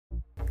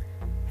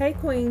Hey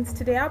Queens,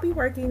 today I'll be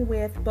working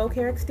with bow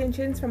hair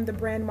extensions from the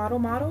brand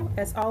Model.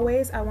 As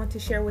always, I want to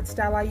share what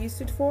style I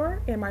used it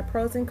for and my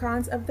pros and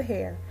cons of the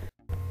hair.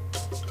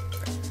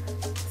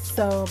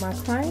 So my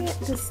client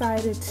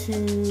decided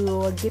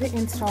to get an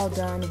install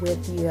done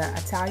with the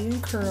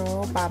Italian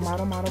Curl by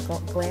Model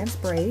Glance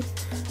Braid.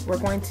 We're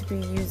going to be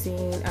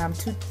using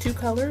two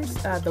colors,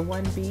 the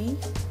 1B,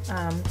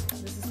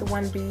 this is the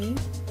 1B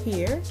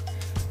here,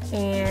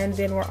 and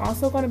then we're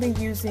also going to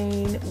be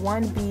using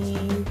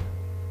 1B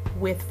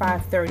with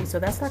 530, so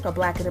that's like a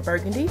black and a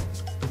burgundy,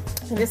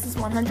 and this is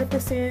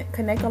 100%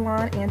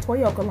 Kanekalon and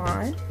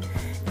Toyokalon,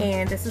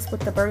 and this is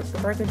what the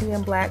burgundy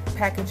and black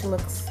package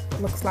looks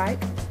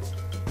like.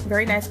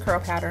 Very nice curl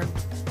pattern.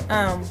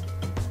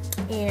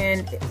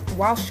 And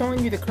while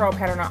showing you the curl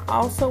pattern, I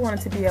also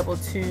wanted to be able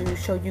to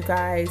show you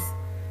guys,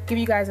 give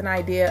you guys an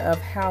idea of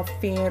how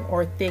thin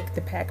or thick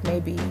the pack may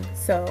be.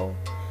 So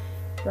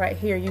right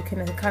here you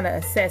can kind of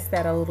assess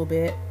that a little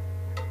bit.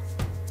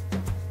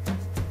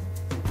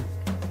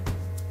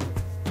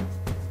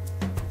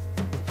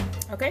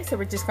 Okay, so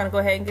we're just gonna go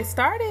ahead and get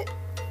started.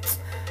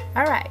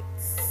 All right,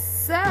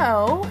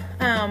 so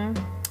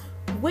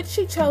what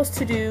she chose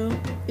to do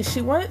is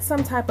she wanted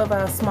some type of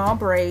a small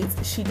braids.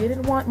 She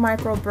didn't want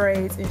micro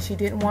braids and she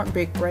didn't want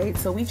big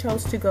braids, so we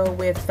chose to go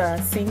with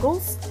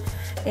singles.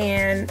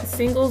 And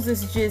singles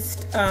is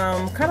just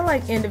kind of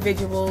like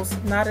individuals,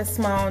 not as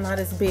small, not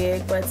as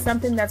big, but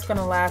something that's going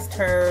to last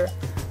her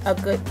a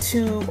good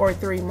 2 or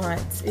 3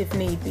 months if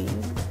need be.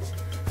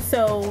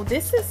 So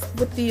this is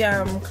what the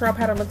curl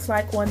pattern looks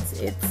like once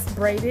it's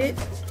braided.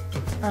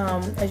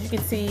 As you can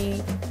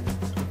see,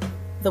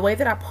 the way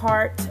that I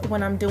part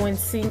when I'm doing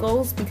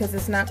singles, because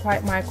it's not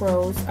quite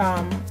micros,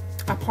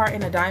 I part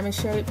in a diamond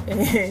shape,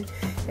 and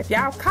if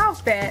y'all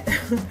caught that,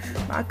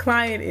 my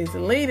client is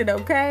leaning,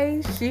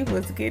 okay? She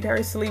was getting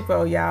her sleep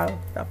on, y'all.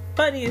 The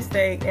funniest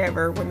thing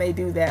ever when they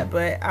do that,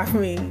 but I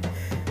mean,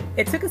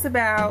 it took us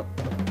about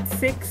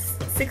six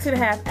and a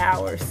half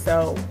hours,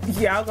 so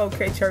y'all gonna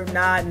catch her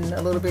nodding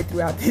a little bit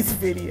throughout this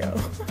video.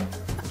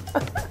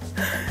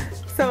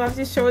 So I'm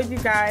just showing you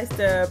guys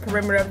the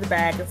perimeter of the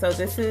back, and so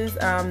this is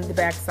the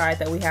back side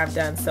that we have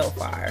done so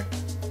far.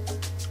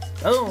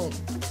 Boom.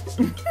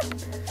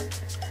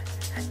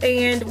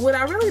 And what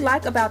I really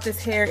like about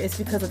this hair is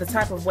because of the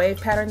type of wave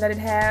pattern that it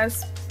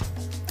has.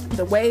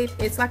 The wave,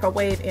 it's like a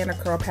wave and a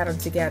curl pattern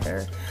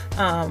together.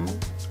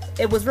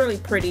 It was really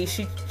pretty.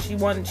 She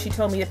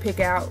told me to pick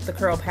out the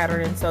curl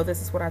pattern, and so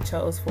this is what I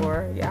chose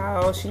for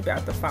y'all. She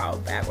about to fall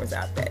backwards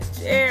out that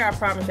chair. I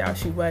promise y'all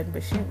she wasn't,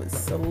 but she was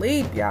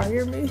asleep. Y'all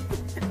hear me?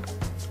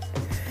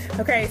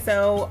 Okay,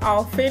 so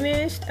all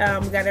finished.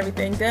 We got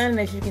everything done, and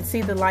as you can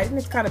see, the lighting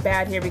is kind of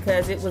bad here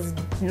because it was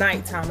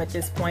nighttime at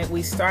this point.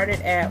 We started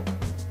at,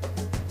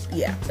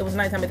 yeah, it was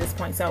nighttime at this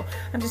point. So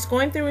I'm just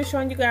going through and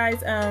showing you guys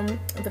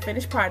the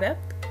finished product,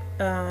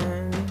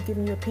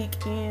 giving you a peek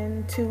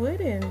into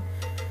it and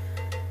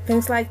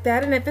things like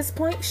that. And at this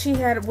point, she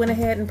had went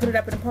ahead and put it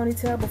up in a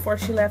ponytail before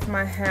she left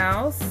my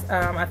house.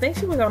 I think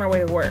she was on her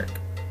way to work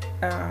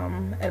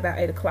at about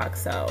 8 o'clock,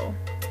 so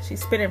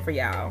she's spinning for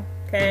y'all.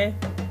 Okay,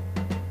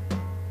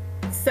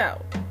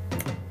 so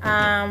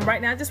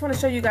right now I just want to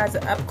show you guys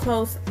an up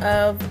close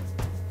of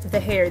the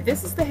hair.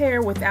 This is the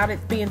hair without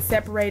it being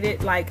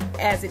separated like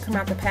as it come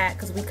out the pack,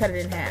 because we cut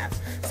it in half.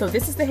 So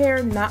this is the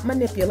hair not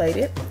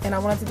manipulated, and I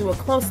wanted to do a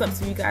close-up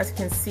so you guys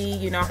can see,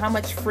 you know, how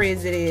much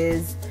frizz it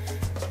is,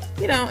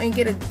 you know, and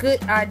get a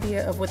good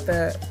idea of what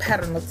the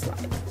pattern looks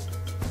like.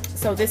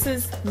 So this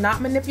is not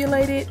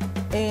manipulated,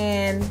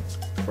 and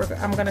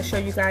I'm going to show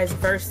you guys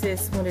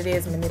versus when it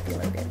is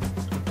manipulated.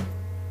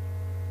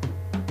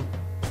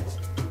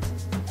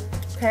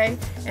 Okay,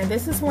 and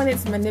this is when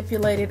it's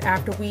manipulated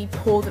after we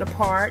pulled it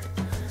apart.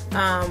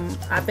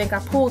 I think I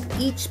pulled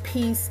each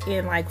piece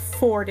in like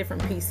 4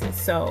 different pieces.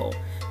 So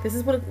this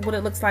is what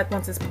it looks like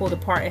once it's pulled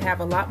apart. It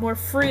have a lot more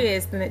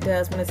frizz than it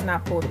does when it's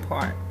not pulled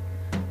apart,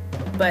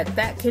 but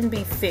that can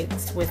be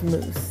fixed with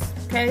mousse.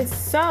 Okay,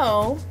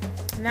 so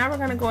now we're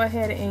gonna go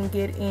ahead and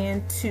get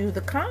into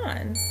the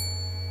cons.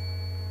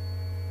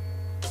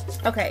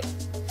 Okay,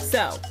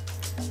 so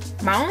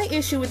my only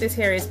issue with this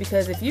hair is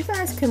because if you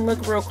guys can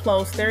look real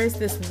close, there is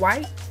this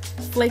white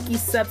flaky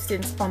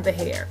substance on the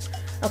hair.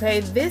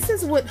 Okay, this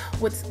is what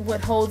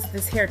holds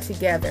this hair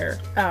together,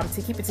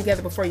 to keep it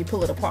together before you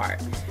pull it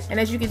apart. And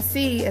as you can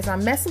see, as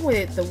I'm messing with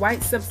it, the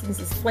white substance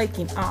is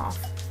flaking off.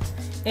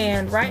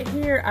 And right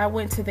here I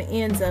went to the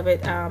ends of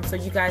it, so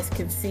you guys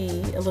can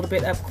see a little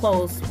bit up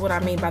close what I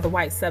mean by the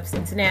white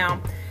substance.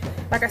 Now,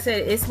 like I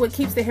said, it's what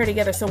keeps the hair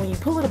together, so when you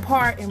pull it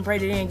apart and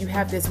braid it in, you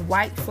have this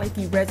white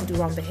flaky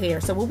residue on the hair.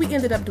 So what we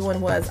ended up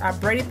doing was I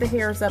braided the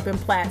hairs up in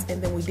plaits,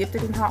 and then we dipped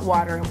it in hot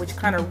water, which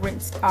kind of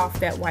rinsed off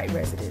that white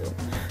residue.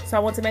 So I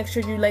want to make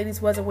sure you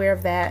ladies was aware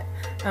of that.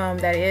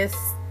 That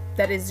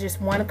is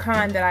just one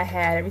con that I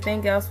had.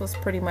 Everything else was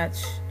pretty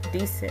much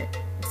decent.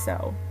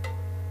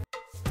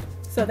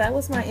 So that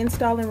was my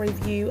install and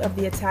review of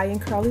the Italian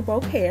curly bow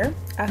pair.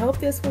 I hope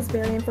this was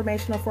very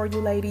informational for you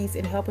ladies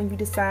in helping you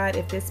decide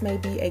if this may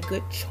be a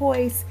good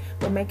choice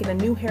when making a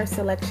new hair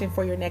selection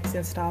for your next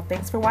install.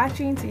 Thanks for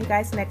watching. See you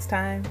guys next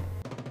time.